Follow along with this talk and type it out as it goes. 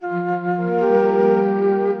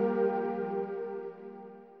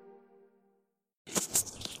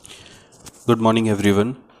Good morning,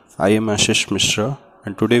 everyone. I am Ashish Mishra,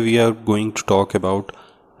 and today we are going to talk about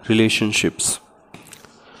relationships.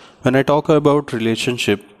 When I talk about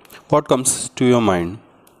relationship, what comes to your mind?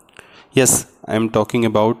 Yes, I am talking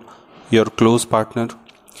about your close partner,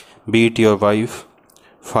 be it your wife,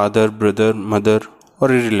 father, brother, mother,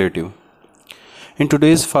 or a relative. In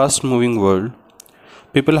today's fast moving world,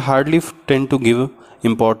 people hardly tend to give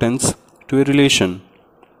importance to a relation.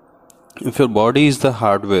 If your body is the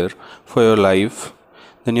hardware for your life,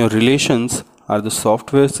 then your relations are the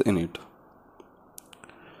softwares in it.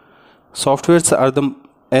 Softwares are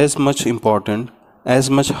as much important as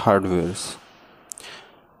much hardwares.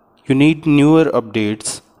 You need newer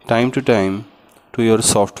updates time to time to your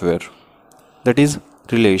software, that is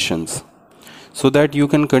relations, so that you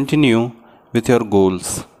can continue with your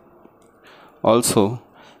goals. Also,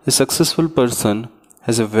 a successful person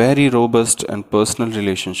has a very robust and personal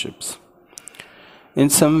relationships. In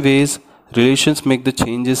some ways, relations make the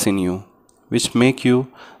changes in you, which make you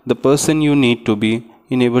the person you need to be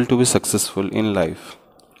in able to be successful in life.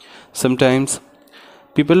 Sometimes,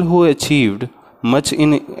 people who achieved much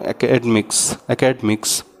in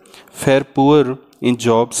academics fare poor in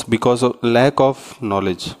jobs because of lack of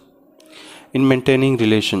knowledge in maintaining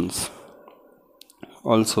relations.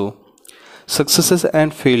 Also, successes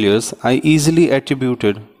and failures are easily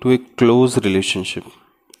attributed to a close relationship.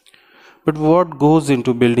 But what goes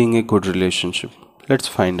into building a good relationship? Let's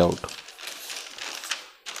find out.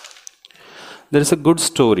 There is a good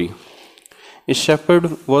story. A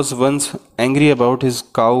shepherd was once angry about his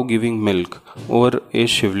cow giving milk over a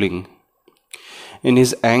shivling. In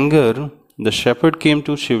his anger, the shepherd came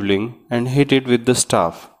to shivling and hit it with the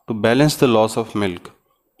staff to balance the loss of milk.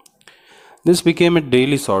 This became a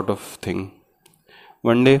daily sort of thing.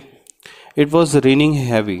 One day, it was raining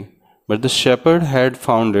heavy, but the shepherd had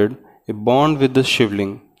founded a bond with the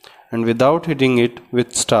shivling, and without hitting it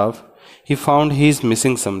with staff, he found he is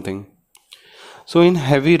missing something. So in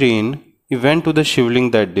heavy rain, he went to the shivling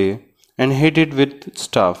that day and hit it with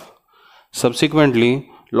staff. Subsequently,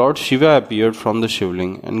 Lord Shiva appeared from the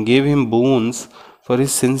shivling and gave him boons for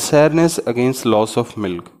his sincereness against loss of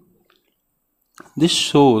milk. This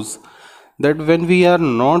shows that when we are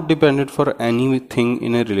not dependent for anything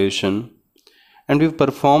in a relation, and we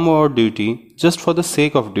perform our duty just for the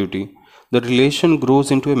sake of duty, the relation grows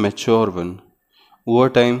into a mature one. Over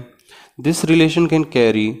time, this relation can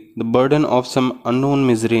carry the burden of some unknown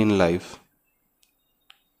misery in life.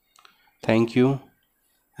 Thank you.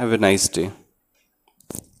 Have a nice day.